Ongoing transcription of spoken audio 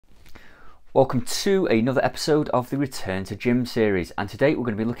Welcome to another episode of the Return to Gym series, and today we're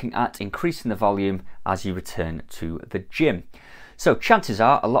going to be looking at increasing the volume as you return to the gym. So chances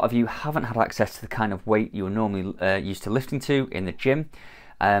are a lot of you haven't had access to the kind of weight you're normally used to lifting to in the gym,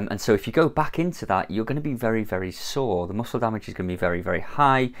 and so if you go back into that, you're going to be very sore. The muscle damage is going to be very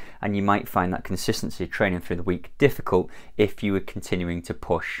high, and you might find that consistency of training through the week difficult if you were continuing to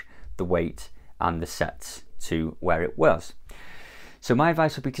push the weight and the sets to where it was. So my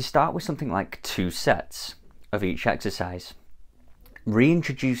advice would be to start with something like 2 sets of each exercise.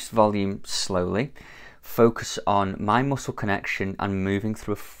 Reintroduce volume slowly, focus on mind muscle connection and moving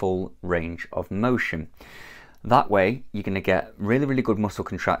through a full range of motion. That way you're going to get really good muscle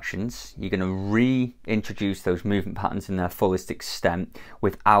contractions, you're going to reintroduce those movement patterns in their fullest extent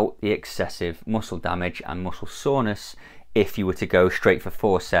without the excessive muscle damage and muscle soreness if you were to go straight for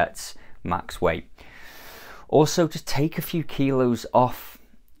 4 sets max weight. Also, just take a few kilos off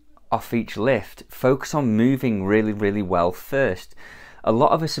each lift. Focus on moving really well first. A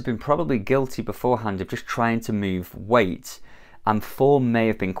lot of us have been probably guilty beforehand of just trying to move weight, and form may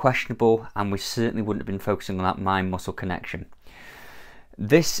have been questionable, and we certainly wouldn't have been focusing on that mind-muscle connection.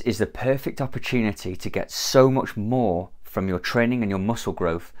 This is the perfect opportunity to get so much more from your training and your muscle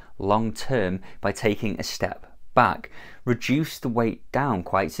growth long term by taking a step back. Reduce the weight down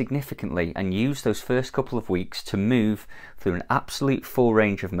quite significantly and use those first couple of weeks to move through an absolute full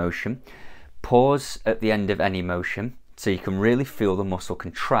range of motion. Pause at the end of any motion so you can really feel the muscle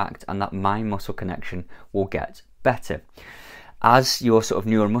contract, and that mind-muscle connection will get better. As your sort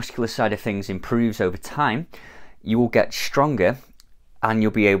of neuromuscular side of things improves over time, you will get stronger and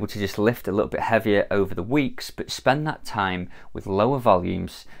you'll be able to just lift a little bit heavier over the weeks, but spend that time with lower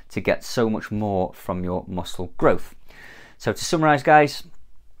volumes to get so much more from your muscle growth. So to summarize, guys,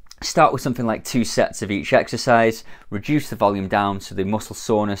 start with something like 2 sets of each exercise, reduce the volume down so the muscle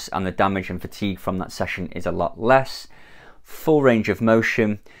soreness and the damage and fatigue from that session is a lot less, full range of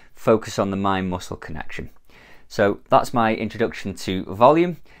motion, focus on the mind-muscle connection. So that's my introduction to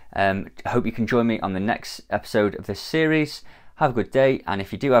volume. I hope you can join me on the next episode of this series. Have a good day, and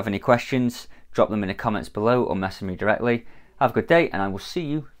if you do have any questions, drop them in the comments below or message me directly. Have a good day, and I will see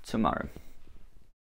you tomorrow.